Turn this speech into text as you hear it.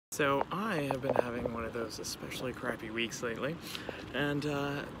So I have been having one of those especially crappy weeks lately, and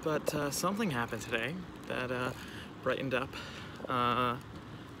but something happened today that brightened up my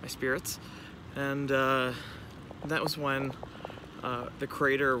spirits, and that was when the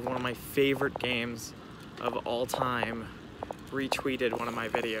creator of one of my favorite games of all time retweeted one of my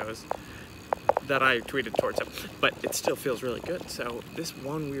videos that I tweeted towards him, but it still feels really good. So this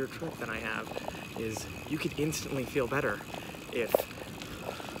one weird trick that I have is you can instantly feel better if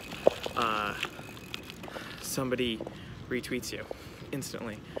somebody retweets you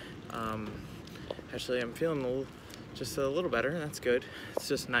instantly. Actually, I'm feeling just a little better. That's good. It's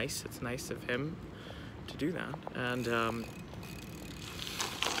just nice. It's nice of him to do that. And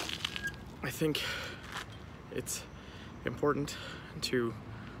I think it's important to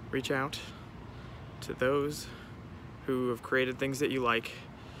reach out to those who have created things that you like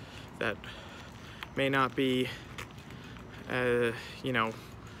that may not be,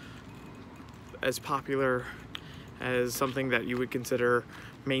 as popular as something that you would consider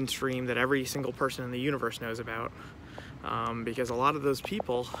mainstream that every single person in the universe knows about, because a lot of those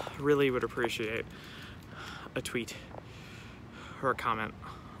people really would appreciate a tweet or a comment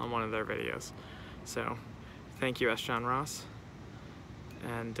on one of their videos. So thank you, S. John Ross,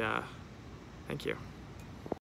 and thank you.